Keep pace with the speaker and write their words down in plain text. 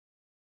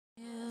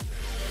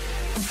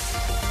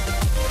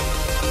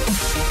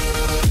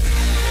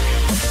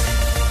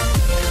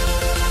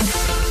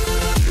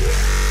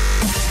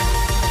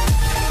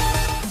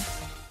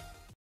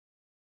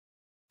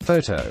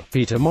Photo: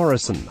 Peter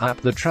Morrison.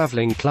 App. The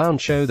traveling clown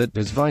show that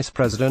is Vice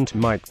President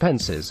Mike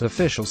Pence's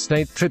official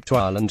state trip to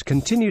Ireland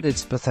continued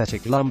its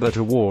pathetic lumber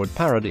toward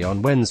parody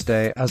on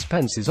Wednesday, as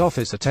Pence's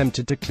office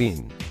attempted to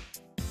clean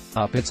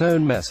up its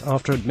own mess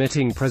after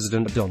admitting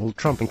President Donald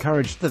Trump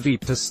encouraged the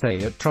VP to stay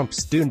at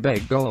Trump's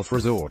Doonbeg Golf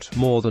Resort,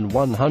 more than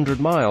 100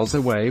 miles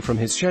away from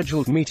his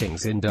scheduled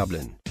meetings in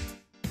Dublin.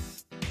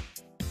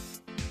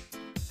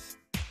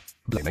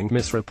 Blaming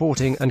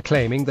misreporting and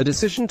claiming the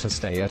decision to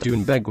stay at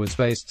Doonbeg was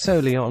based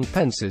solely on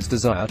Pence's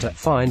desire to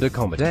find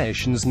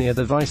accommodations near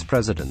the vice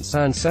president's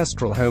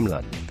ancestral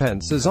homeland.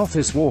 Pence's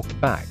office walked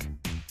back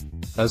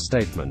a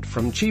statement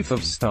from Chief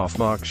of Staff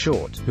Mark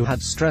Short, who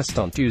had stressed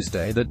on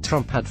Tuesday that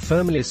Trump had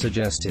firmly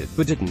suggested,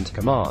 but didn't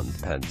command,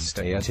 Pence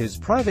stay at his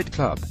private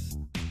club.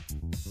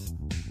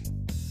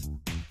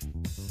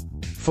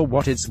 For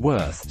what it's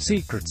worth,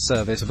 Secret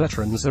Service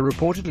veterans are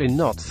reportedly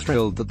not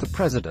thrilled that the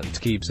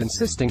president keeps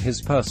insisting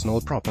his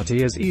personal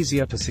property is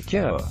easier to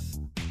secure.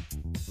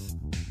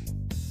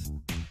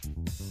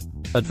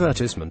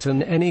 Advertisement.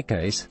 In any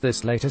case,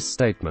 this latest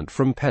statement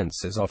from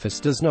Pence's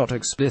office does not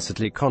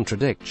explicitly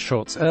contradict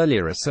Short's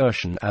earlier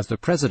assertion, as the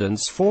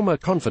president's former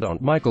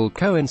confidant Michael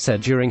Cohen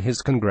said during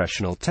his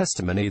congressional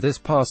testimony this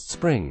past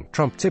spring.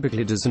 Trump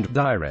typically doesn't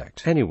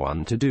direct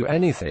anyone to do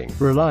anything,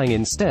 relying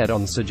instead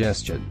on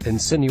suggestion,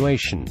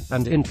 insinuation,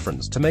 and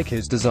inference to make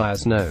his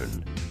desires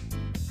known.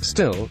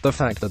 Still, the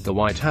fact that the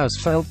White House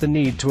felt the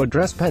need to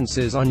address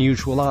Pence's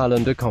unusual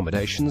Ireland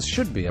accommodations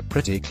should be a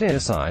pretty clear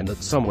sign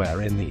that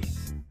somewhere in the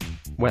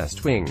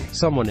West Wing,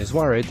 someone is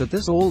worried that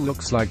this all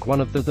looks like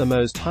one of the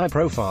most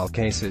high-profile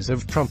cases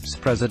of Trump's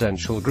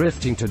presidential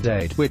grifting to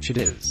date, which it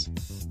is.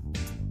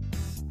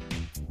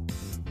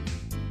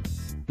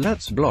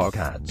 Let's block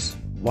ads.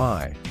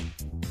 Why?